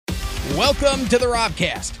Welcome to the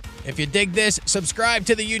Robcast. If you dig this, subscribe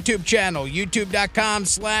to the YouTube channel,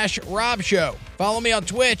 youtube.com/Rob Show. Follow me on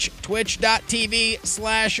Twitch,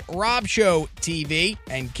 twitch.tv/Rob Show TV,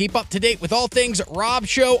 and keep up to date with all things Rob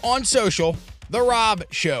Show on social, The Rob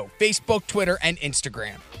Show, Facebook, Twitter, and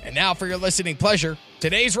Instagram. And now for your listening pleasure,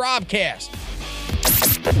 today's Robcast.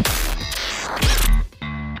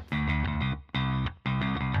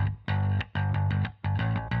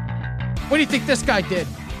 What do you think this guy did?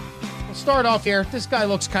 We'll start off here. This guy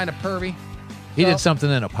looks kind of pervy. He did something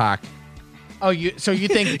in a park. Oh, you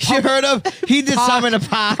think You heard him? He did something in the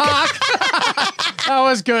park. that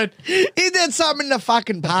was good. He did something in the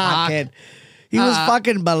fucking park, kid. He was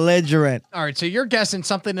fucking belligerent. All right, so you're guessing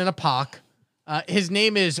something in a park. His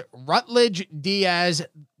name is Rutledge Diaz.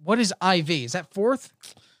 What is IV? Is that fourth?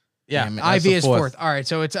 Yeah, IV is fourth. All right,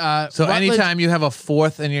 so it's So Rutledge, anytime you have a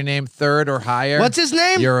fourth in your name, third or higher, What's his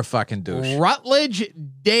name? you're a fucking douche. Rutledge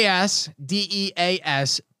Diaz,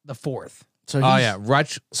 Deas, the fourth. So Oh yeah,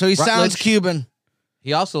 So he sounds Rutledge. Cuban.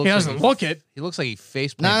 He also He looks doesn't like look it. He looks like he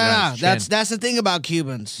face No. planted on his chin. That's the thing about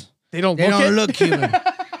Cubans. They don't They look don't it. look Cuban.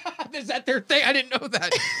 Is that their thing? I didn't know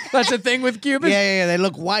that. That's the thing with Cubans. Yeah. They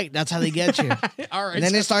look white. That's how they get you. All right. And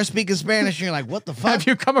then so they start speaking Spanish, and you're like, "What the fuck?" have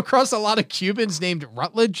you come across a lot of Cubans named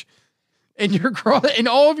Rutledge in in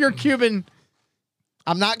all of your Cuban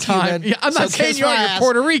I'm not time? Cuban. Yeah, I'm not so saying kiss you are. my You're ass.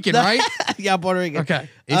 Puerto Rican, right? Yeah, Puerto Rican. Okay.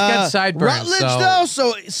 He's got sideburns. Rutledge,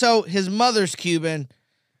 so so his mother's Cuban.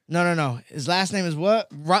 No. His last name is what?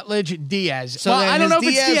 Rutledge Diaz. So well, then I don't know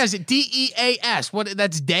his if it's Diaz. Deas. What?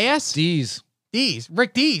 That's Diaz. D's. Dees.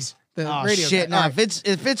 Rick Dees. The Oh radio shit! guy. No, All right.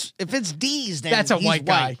 if it's D's, then That's a he's white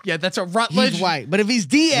guy. Yeah, that's a Rutledge. He's white. But if he's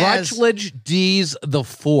Diaz, Rutledge D's the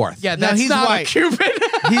fourth. Yeah, No, that's he's not white. a Cuban.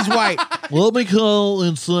 he's white. Let me call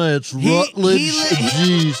and say it's Rutledge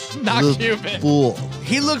D's Not the Cuban. fourth.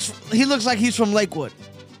 He looks like he's from Lakewood.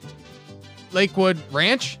 Lakewood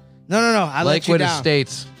Ranch. No. I let you Lakewood down.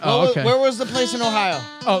 Estates. Oh, okay. Where was the place in Ohio?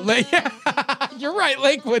 Oh, you're right.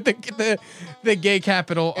 Lakewood, the gay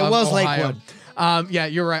capital It of was Ohio. Lakewood. Yeah,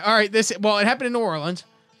 you're right. All right, it happened in New Orleans.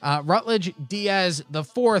 Rutledge Diaz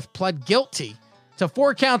IV pled guilty to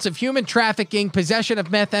 4 counts of human trafficking, possession of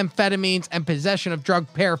methamphetamines, and possession of drug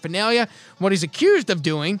paraphernalia. What he's accused of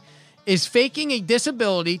doing is faking a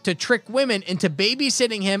disability to trick women into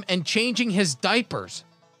babysitting him and changing his diapers.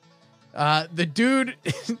 The dude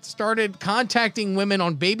started contacting women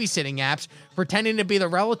on babysitting apps, pretending to be the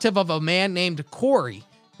relative of a man named Corey,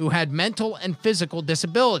 who had mental and physical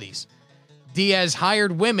disabilities. Diaz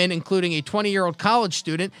hired women, including a 20-year-old college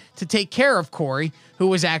student, to take care of Corey, who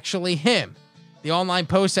was actually him. The online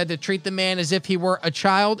post said to treat the man as if he were a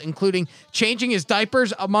child, including changing his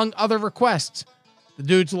diapers, among other requests. The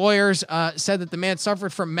dude's lawyers said that the man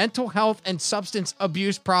suffered from mental health and substance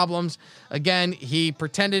abuse problems. Again, he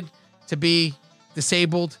pretended to be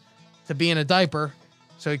disabled, to be in a diaper,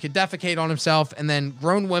 so he could defecate on himself, and then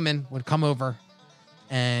grown women would come over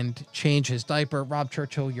and change his diaper. Rob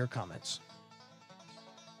Churchill, your comments.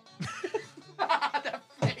 That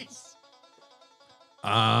face.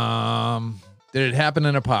 Did it happen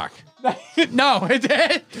in a park? No,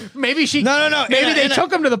 maybe she. No. Maybe they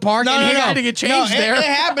took him to the park and he had to get changed there. It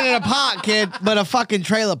happened in a park, kid, but a fucking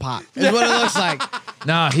trailer park is what it looks like.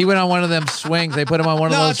 No, he went on one of them swings. They put him on one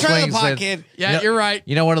of No, those trailer swings. park, that- kid. Yeah, you're right.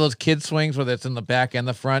 You know one of those kid swings where it's in the back and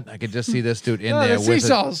the front? I could just see this dude in Oh, there the with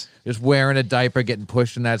seesaws. just wearing a diaper, getting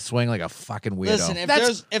pushed in that swing like a fucking weirdo. Listen,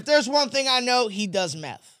 if there's one thing I know, he does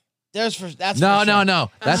meth. No. That's for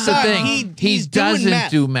the sorry, thing. He he's doing doesn't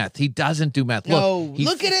meth. do meth. He doesn't do meth. No, Look,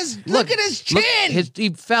 look at his chin. he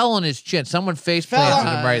fell on his chin. Someone face Fell planted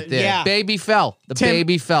on- him right there. yeah. Baby fell. The Tim-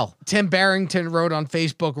 baby fell. Tim Barrington wrote on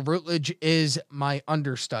Facebook, Rutledge is my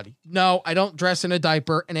understudy. No, I don't dress in a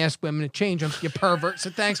diaper and ask women to change them, you pervert. So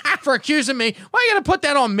thanks for accusing me. Why are you going to put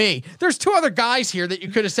that on me? There's 2 other guys here that you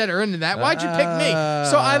could have said are into that. Why'd you pick me?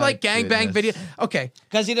 So I like gangbang goodness. video. Okay.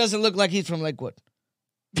 Because he doesn't look like he's from Lakewood.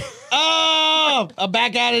 Oh, I'm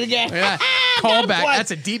back at it again. Yeah. Call back. What?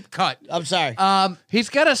 That's a deep cut. I'm sorry. He's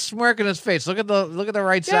got a smirk on his face. Look at the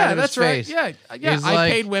right side Yeah, of that's his face. right. Yeah. He's I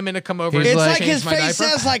like- paid women to come over he's and It's like- like change his my face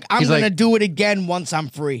diaper. says, like, I'm He's going to like- do it again once I'm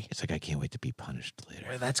free. It's like I can't wait to be punished later.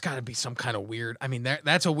 Well, that's got to be some kind of weird. I mean,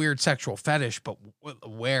 that's a weird sexual fetish, but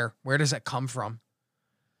where does that come from?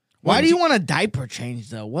 Why do you want a diaper change,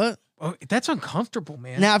 though? What? Oh, that's uncomfortable,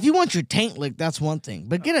 man. Now, if you want your taint licked, that's one thing.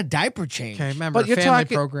 But get a diaper change. Okay, remember But you're family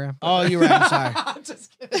talking- program. Oh, you're right. I'm sorry. I'm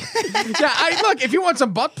just kidding. Look, if you want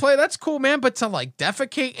some butt play, that's cool, man. But to like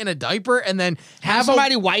defecate in a diaper and then Have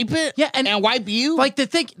somebody wipe it? Yeah, and wipe you? like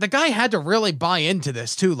the guy had to really buy into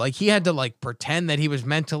this too. Like he had to like pretend that he was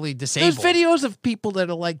mentally There's disabled. videos of people that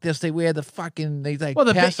are like this. They wear the fucking they like Well,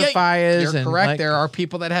 the pacifiers. You're and correct. like, There are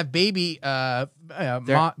people that have baby, there baby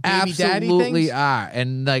daddy absolutely things. are,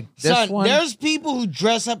 and like this Son, one, there's people who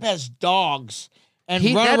dress up as dogs and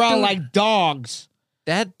That run around dude- like dogs.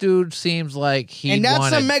 that dude seems like he And that's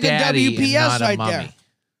want a mega daddy WPS and not a right mummy.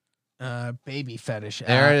 there. Baby fetish.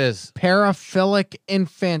 There it is. Paraphilic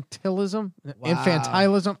infantilism. Wow.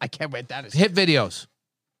 Infantilism. I can't wait. That is. Hit videos.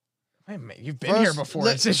 Hey, man, you've been First, here before.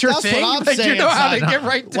 look, Is this your that's what thing? I'm Like, you saying, know how to son. get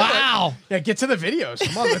right to Wow. it. Yeah, get to the videos.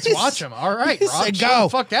 Come on, let's watch them. All right, He Rob, said chill go. the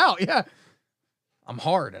fuck out. Yeah. I'm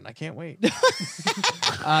hard and I can't wait.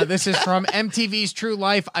 This is from MTV's True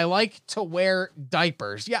Life. I like to wear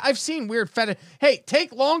diapers. Yeah, I've seen weird fetish. Hey,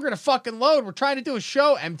 take longer to fucking load. We're trying to do a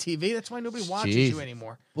show, MTV. That's why nobody watches Jeez. you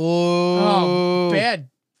anymore. Boo. Oh, bad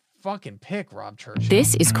fucking pick, Rob Church.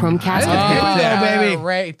 This is Chromecast Oh, with here we go, baby.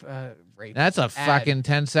 Rape. Rape. That's a Ad. fucking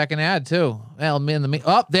 10-second ad too. Well,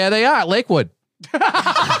 oh, there they are, Lakewood.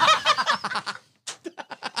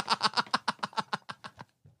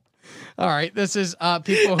 All right, this is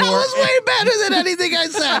people who That are. was way better than anything I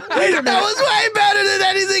said. That was way better than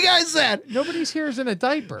anything I said. Nobody's here is in a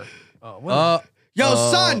diaper. Oh, what? Yo,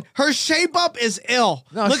 son, her shape up is ill.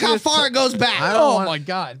 No, Look she how was- far it goes back. I don't Oh want- my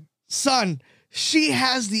god. Son, she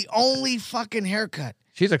has the only fucking haircut.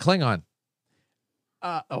 She's a Klingon.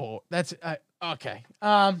 That's okay.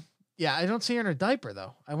 Yeah, I don't see her in a diaper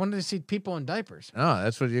though. I wanted to see people in diapers. No,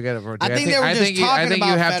 that's what you got to. I think they were just I talking think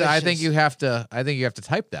about you have to. I think fetishes. you have to. I think you have to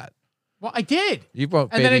type that. Well, I did, You wrote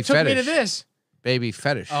and baby then it took fetish. me to this. Baby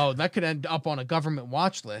fetish. Oh, that could end up on a government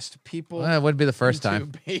watch list. People. Well, it wouldn't be the first into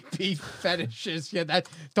time. Baby fetishes. Yeah, that.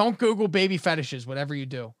 Don't Google baby fetishes. Whatever you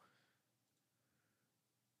do.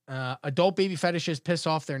 Adult baby fetishes piss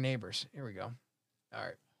off their neighbors. Here we go. All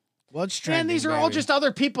right. What's trending? Man, these are all baby? just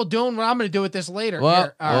other people doing what I'm going to do with this later. Well,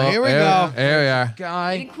 Here, all right. here we go. There we are. It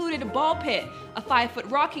Guy. included a ball pit, a 5-foot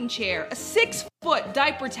rocking chair, a 6-foot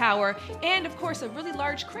diaper tower, and of course a really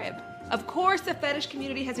large crib. Of course, the fetish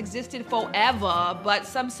community has existed forever, but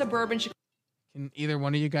some suburban Can either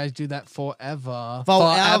one of you guys do that forever?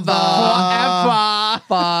 Forever.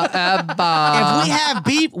 Forever. If we have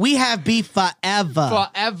beef, we have beef forever.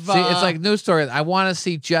 Forever. See, it's like news stories. I want to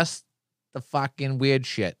see just the fucking weird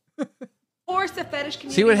shit. Of course, the fetish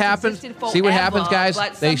community See what has happens? existed See what happens, forever, guys?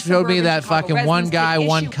 but They some showed me suburban that Chicago fucking one residents guy, take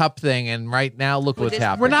one issue cup thing, and right now look with what's this.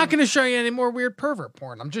 happening. We're not going to show you any more weird pervert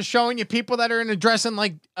porn. I'm just showing you people that are in dressing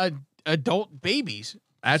like adult babies.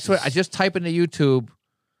 That's what I just type into YouTube.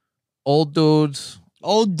 Old dudes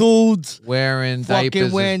Old dudes wearing fucking diapers.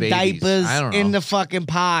 as wearing babies. diapers I don't know. in the fucking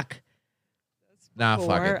park. Nah,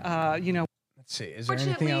 fuck it. Let's see. Is there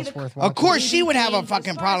anything Fortunately, else the- worth watching? Of course, she would have a As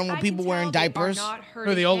fucking far problem as with I people can wearing tell, they are diapers. not Who, the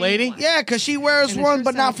hurting old lady? anyone. Yeah, because she wears And one, it's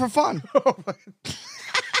but not for herself. fun.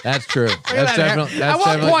 That's true. That's that hair. definitely. At That's what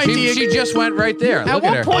definitely. point do She, you- she just went right there. At Look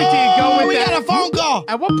what at her. point do you go with we that? got a phone call.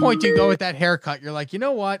 At what point do you go with that haircut? You're like, you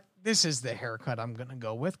know what? This is the haircut I'm going to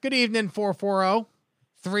go with. Good evening,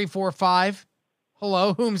 440-345.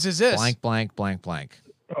 Hello, whom's is this? Blank, blank, blank, blank.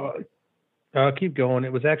 Keep going.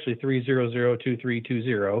 It was actually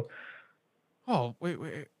 300-2320. Oh, wait.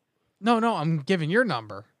 No, I'm giving your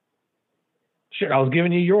number. Shit, I was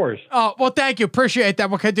giving you yours. Oh, well, thank you. Appreciate that.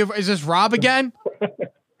 What can I do? Is this Rob again?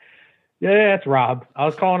 Yeah, it's Rob. I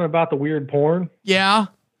was calling about the weird porn. Yeah.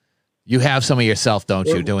 You have some of yourself, don't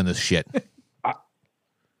you, doing this shit?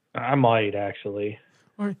 I might actually.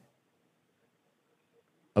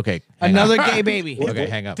 Okay. hang Another up. gay baby. Okay,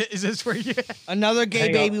 hang up. Is this where you... Another gay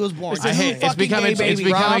Hang baby on. was born. Is I this hate, Fucking it's becoming, gay it's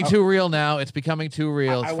baby, becoming Rob. too real now. It's becoming too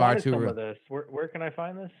real. It's I far wanted too some real. of this. Where can I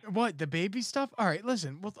find this? What, the baby stuff? All right,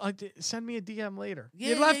 listen. Well, send me a DM later.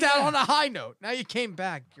 Yeah, You left yeah, out yeah. on a high note. Now you came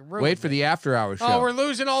back. You ruined Wait for it. the after hours show. Oh, we're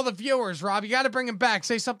losing all the viewers, Rob. You got to bring them back.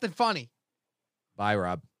 Say something funny. Bye,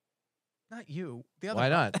 Rob. Not you. The other Why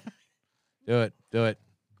Rob. not? Do it. Do it.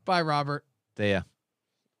 Bye, Robert. See ya.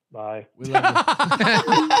 Bye. We love you.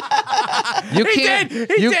 You He can't.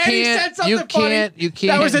 did. He you did. He can't. said something you funny. can't. You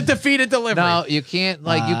can't. That was a defeated delivery. No, you can't.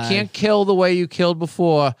 Like you Bye. can't kill the way you killed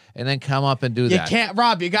before, and then come up and do You that. can't,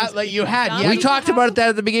 Rob. You got like you had. done. Yeah, We talked about that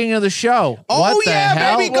at the beginning of the show. Oh, what the yeah,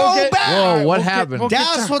 hell? baby, go back. Whoa, what happened?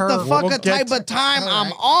 That's what the fucking type of time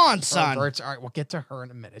I'm on, son. All right, we'll get to her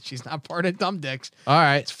in a minute. She's not part of Dumb Dicks. All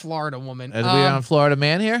right. It's Florida woman. Are we on Florida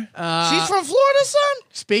Man here? She's from Florida, son?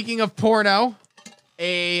 Speaking of porno,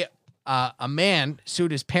 a A man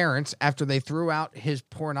sued his parents after they threw out his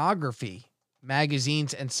pornography,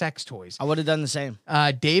 magazines, and sex toys. I would have done the same.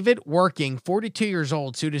 David Working, 42 years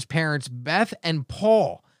old, sued his parents, Beth and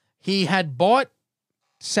Paul. He had bought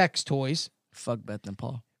sex toys. Fuck Beth and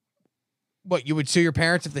Paul. What, you would sue your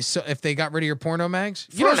parents if they got rid of your porno mags?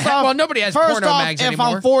 You First don't have, off- well, nobody has First porno off, mags if anymore.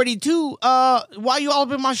 I'm 42, why you all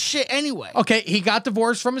up in my shit anyway? Okay, he got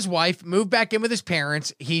divorced from his wife, moved back in with his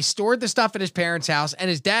parents. He stored the stuff at his parents' house, and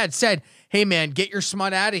his dad said, hey, man, get your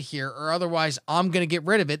smut out of here, or otherwise I'm going to get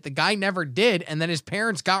rid of it. The guy never did, and then his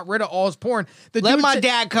parents got rid of all his porn. The Let dude my said-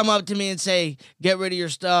 dad come up to me and say, get rid of your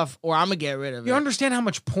stuff, or I'm going to get rid of You it. understand how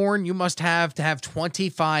much porn you must have to have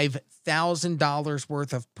 $25,000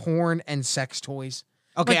 worth of porn and sex toys?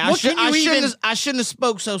 Okay, Like, I, what can you even- I shouldn't have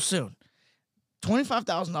spoke so soon.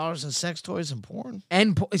 $25,000 in sex toys and porn?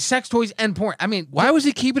 And sex toys and porn. I mean, Why was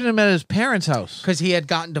he keeping them at his parents' house? because he had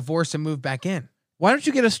gotten divorced and moved back in. Why don't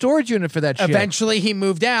you get a storage unit for that shit? Eventually, he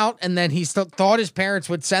moved out, and then he still thought his parents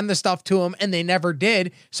would send the stuff to him, and they never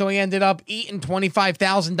did. So he ended up eating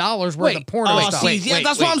 $25,000 worth of porno Oh, stuff. see, Wait, yeah, wait,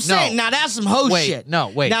 that's what I'm wait, saying. no. Now that's some hoe Wait, shit. no,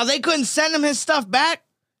 wait. Now they couldn't send him his stuff back?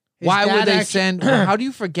 His Why dad would they actually- send? How do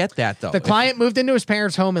you forget that though? The client moved into his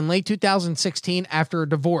parents' home in late 2016 after a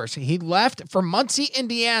divorce. He left for Muncie,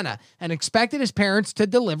 Indiana, and expected his parents to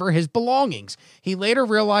deliver his belongings. He later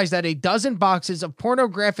realized that a dozen boxes of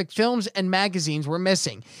pornographic films and magazines were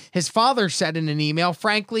missing. His father said in an email,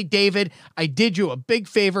 frankly, David, I did you a big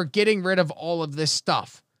favor getting rid of all of this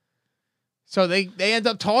stuff. So they end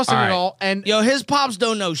up tossing All it right. all. And Yo, his pops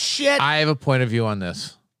don't know shit. I have a point of view on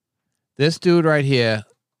this. This dude right here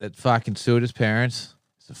that fucking sued his parents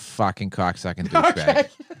is a fucking cocksucking douchebag.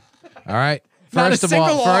 All right. Not a First of single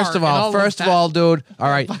all, R in all of that. dude. All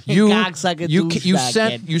right, you cocksucking you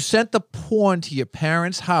douchebag, kid. sent the porn to your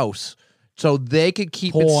parents' house so they could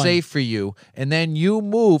keep it Porn. safe for you, and then you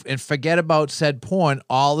move and forget about said porn.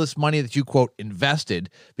 All this money that you quote invested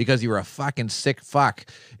because you were a fucking sick fuck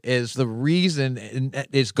is the reason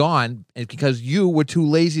it's gone, and because you were too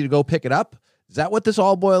lazy to go pick it up. Is that what this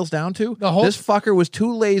all boils down to? This fucker was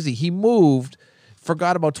too lazy. He moved,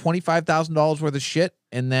 forgot about $25,000 worth of shit,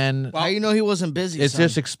 and then How you know he wasn't busy? it son?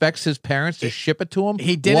 just expects his parents to ship it to him.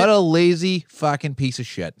 He did What it- a lazy fucking piece of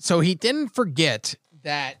shit. So he didn't forget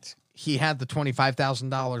that he had the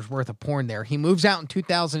 $25,000 worth of porn there. He moves out in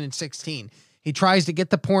 2016. He tries to get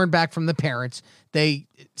the porn back from the parents. They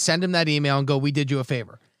send him that email and go, we did you a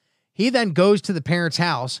favor. He then goes to the parents'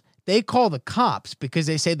 house. They call the cops because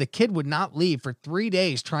they say the kid would not leave for 3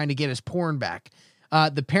 days trying to get his porn back.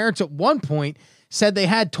 The parents at one point said they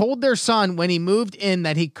had told their son when he moved in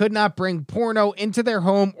that he could not bring porno into their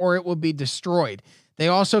home or it would be destroyed. They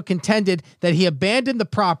also contended that he abandoned the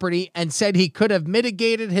property and said he could have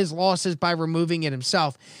mitigated his losses by removing it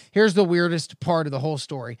himself. Here's the weirdest part of the whole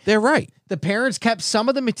story. They're right. The parents kept some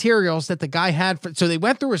of the materials that the guy had. So they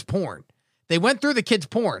went through his porn. They went through the kid's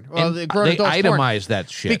porn. Well, And the grown they adult's porn. itemized that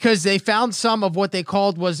shit. Because they found some of what they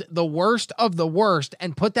called was the worst of the worst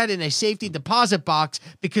and put that in a safety deposit box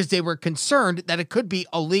because they were concerned that it could be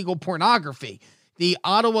illegal pornography. The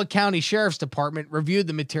Ottawa County Sheriff's Department reviewed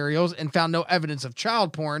the materials and found no evidence of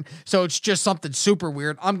child porn, so it's just something super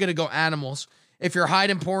weird. I'm going to go animals. If you're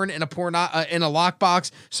hiding porn in a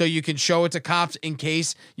lockbox so you can show it to cops in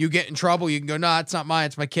case you get in trouble, you can go, nah, it's not mine,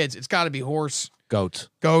 it's my kid's. It's got to be horse. Goats.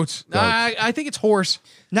 Goats. Nah, I think it's horse.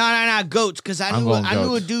 No, goats. Because I I'm knew going I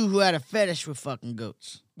knew a goats. dude who had a fetish with fucking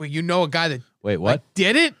goats. Well, you know a guy that Wait, what? like,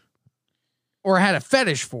 did it or had a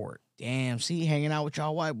fetish for it. Damn, see, hanging out with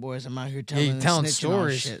y'all white boys. I'm out here you're telling, telling snitching on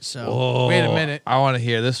stories. shit. So Oh, Wait a minute. I want to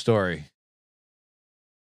hear this story.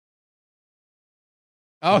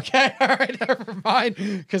 Okay, all right, never mind.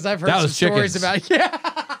 Because I've heard That some was stories chickens.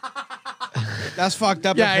 about that's fucked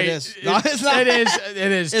up. yeah. if it is. No, it's not. It is.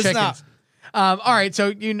 It is. It's chickens. not. All right, so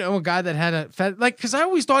you know a guy that had a like because I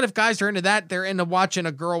always thought if guys are into that, they're into watching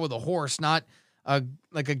a girl with a horse, not a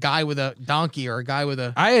guy with a donkey or a guy with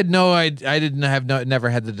a. I never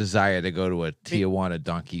had the desire to go to a Tijuana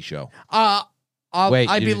donkey show. Wait,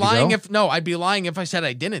 I'd be did you lying go? I'd be lying if I said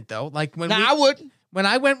I didn't though. Like when Nah, I would when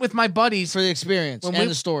I went with my buddies for the experience when and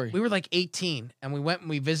the story. We were like 18 and we went and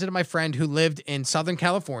we visited my friend who lived in Southern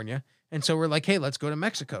California. And so we're like, hey, let's go to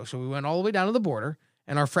Mexico. So we went all the way down to the border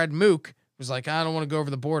and our friend Mook was like, I don't want to go over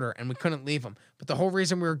the border. And we couldn't leave him. But the whole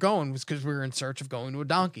reason we were going was because we were in search of going to a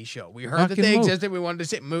donkey show. We heard that Fucking they Mook. existed. We wanted to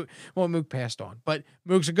see Mook. Well, Mook passed on, but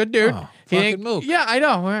Mook's a good dude. Oh, He fucking ain't- Mook. Yeah, I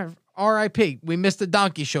know. R.I.P. We missed the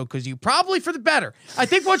donkey show because you probably for the better. I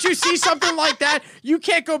think once you see something like that, you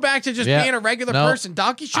can't go back to just being a regular person.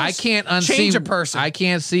 Donkey shows I can't unsee change a person. I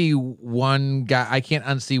can't see one guy. I can't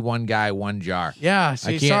unsee one guy, one jar. Yeah,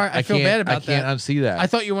 see, sorry, I feel bad about that. I can't unsee that. I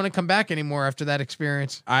thought you wouldn't come back anymore after that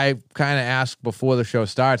experience. I kind of asked before the show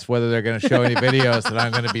starts whether they're going to show any videos that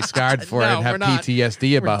I'm going to be scarred for and have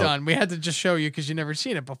PTSD about. We're done. We had to just show you because you never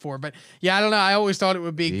seen it before. But yeah, I don't know. I always thought it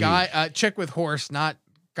would be chick with horse, not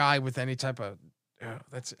guy with any type of.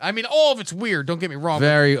 I mean, all of it's weird. Don't get me wrong.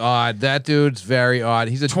 Very odd. That dude's very odd.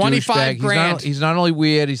 He's a 25 douchebag. grand. He's not only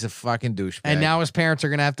weird, he's a fucking douchebag. And now his parents are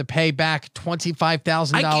going to have to pay back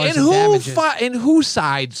 $25,000 in damages. And who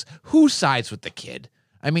sides? Who sides with the kid?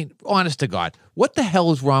 I mean, honest to God, what the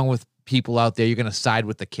hell is wrong with people out there? You're going to side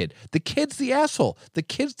with the kid. The kid's the asshole. The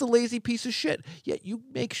kid's the lazy piece of shit. Yet you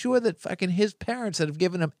make sure that fucking his parents that have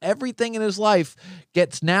given him everything in his life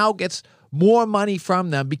gets more money from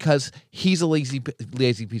them because he's a lazy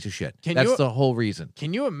piece of shit. That's the whole reason.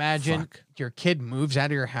 Can you imagine your kid moves out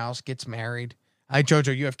of your house, gets married?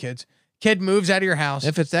 Jojo, you have kids. Kid moves out of your house.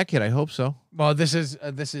 If it's that kid, I hope so. Well, this is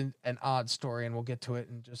an odd story, and we'll get to it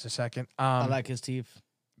in just a second. I like his teeth.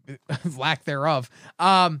 Lack thereof.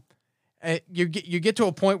 You get to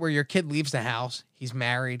a point where your kid leaves the house. He's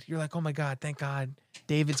married. You're like, oh my God, thank God,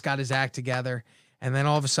 David's got his act together. And then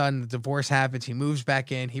all of a sudden the divorce happens. He moves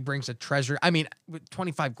back in. He brings a treasure. I mean, with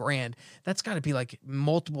 25 grand, that's got to be like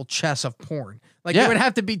multiple chests of porn. Like it would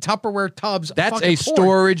have to be Tupperware tubs. That's a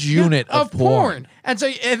storage unit of porn. And so,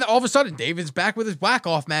 and all of a sudden David's back with his whack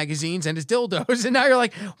off magazines and his dildos. And now you're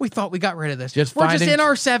like, we thought we got rid of this. We're just in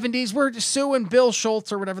our 70s. We're just Sue and Bill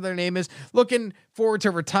Schultz or whatever their name is, looking forward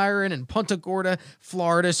to retiring in Punta Gorda,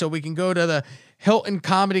 Florida, so we can go to the Hilton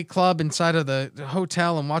Comedy Club inside of the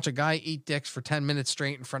hotel and watch a guy eat dicks for 10 minutes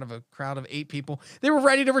straight in front of a crowd of 8 people. They were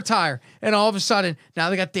ready to retire. And all of a sudden, now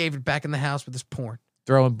they got David back in the house with his porn.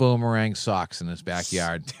 Throwing boomerang socks in his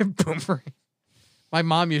backyard. Boomerang. My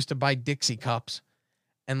mom used to buy Dixie cups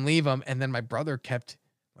and leave them. And then my brother kept,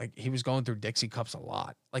 like, he was going through Dixie cups a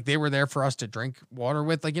lot. Like, they were there for us to drink water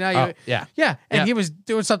with. Like, yeah. And he was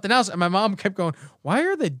doing something else. And my mom kept going, why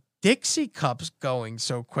are the Dixie cups going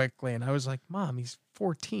so quickly? And I was like, Mom, he's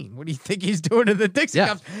 14. What do you think he's doing to the Dixie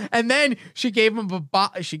cups? And then she gave him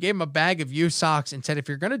a bag of used socks and said, if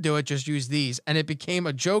you're going to do it, just use these. And it became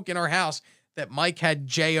a joke in our house that Mike had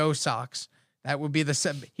J.O. socks. That would be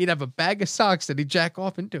he'd have a bag of socks that he'd jack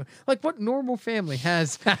off into. Like, what normal family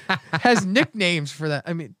has nicknames for that?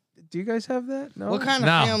 I mean, do you guys have that? No. What kind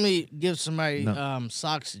of family gives somebody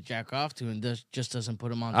socks to jack off to and just doesn't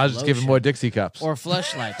put them on? I'll just give him more Dixie cups or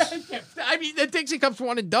fleshlights. I mean, the Dixie cups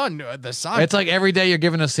one and done. The socks. It's like every day you're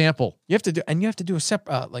giving a sample. You have to do a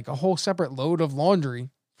separate, like a whole separate load of laundry.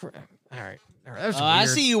 All right. That was weird. I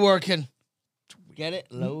see you working. Get it?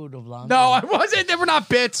 Load of laundry. No, I wasn't. They were not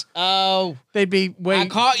bits. Oh. They'd be way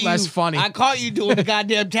less funny. I caught you doing the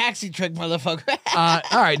goddamn taxi trick, motherfucker.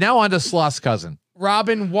 All right, now on to Sloth's cousin.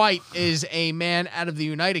 Robin White is a man out of the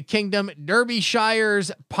United Kingdom,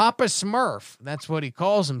 Derbyshire's Papa Smurf. That's what he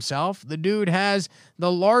calls himself. The dude has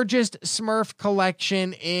the largest Smurf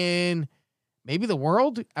collection in maybe the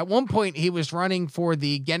world. At one point, he was running for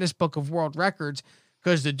the Guinness Book of World Records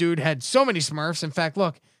because the dude had so many Smurfs. In fact,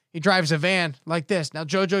 look, he drives a van like this. Now,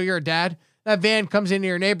 Jojo, you're a dad. That van comes into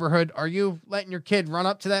your neighborhood. Are you letting your kid run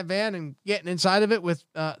up to that van and getting inside of it with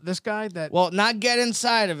this guy? Well, not get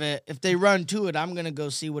inside of it. If they run to it, I'm going to go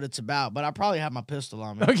see what it's about. But I probably have my pistol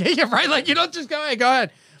on me. Okay, yeah, right. Like, you don't just go, hey, go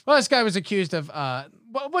ahead. Well, this guy was accused of,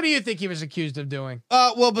 what do you think he was accused of doing?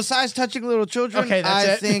 Well, besides touching little children, okay,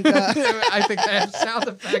 I think I think that sound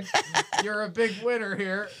effect. You're a big winner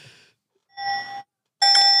here.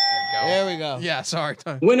 There we go. Yeah, sorry.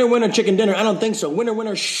 Winner, winner, chicken dinner. I don't think so. Winner,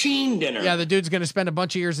 winner, sheen dinner. Yeah, the dude's going to spend a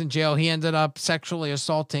bunch of years in jail. He ended up sexually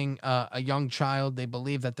assaulting a young child. They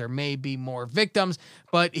believe that there may be more victims,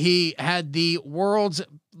 but he had the world's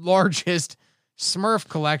largest Smurf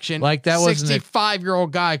collection. Like that wasn't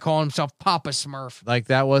 65-year-old guy calling himself Papa Smurf. Like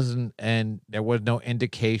that wasn't, and there was no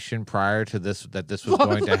indication prior to this that this was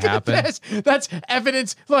going to happen. That's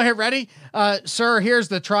evidence. Look here, ready? Sir, here's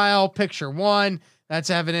the trial. Picture 1. That's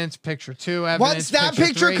evidence. Picture 2, evidence. Once that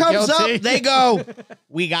picture 3, comes guilty. up, they go,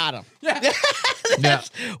 we got him. Yeah.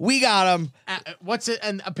 We got him. What's it?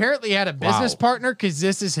 And apparently he had a business partner because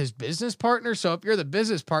this is his business partner. So if you're the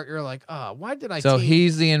business partner, you're like, why did I So team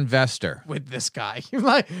he's the investor. with this guy? You're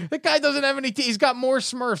like, the guy doesn't have any teeth. He's got more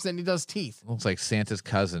Smurfs than he does teeth. Looks like Santa's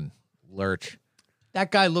cousin, Lurch.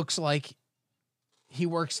 That guy looks like he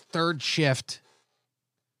works third shift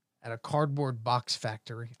at a cardboard box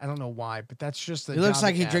factory. I don't know why, but that's just the He looks job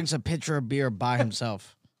like he had. drinks a pitcher of beer by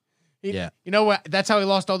himself. Yeah. You know what? That's how he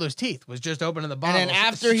lost all those teeth. Was just opening the bottle. And then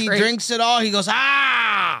after he drinks it all, he goes,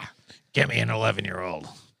 ah! Get me an 11-year-old.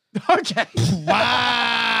 Okay.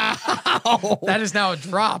 Wow. That is now a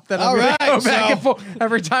drop. That All I'm right, gonna go back so- and forth.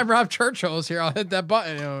 Every time Rob Churchill is here, I'll hit that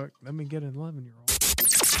button. You know, let me get an 11-year-old.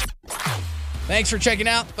 Thanks for checking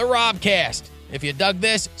out the Robcast. If you dug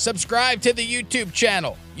this, subscribe to the YouTube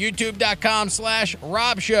channel,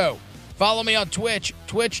 youtube.com/Rob Show. Follow me on Twitch,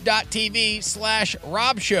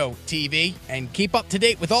 twitch.tv/Rob Show TV, and keep up to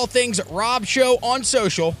date with all things Rob Show on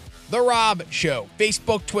social, The Rob Show,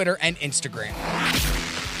 Facebook, Twitter, and Instagram.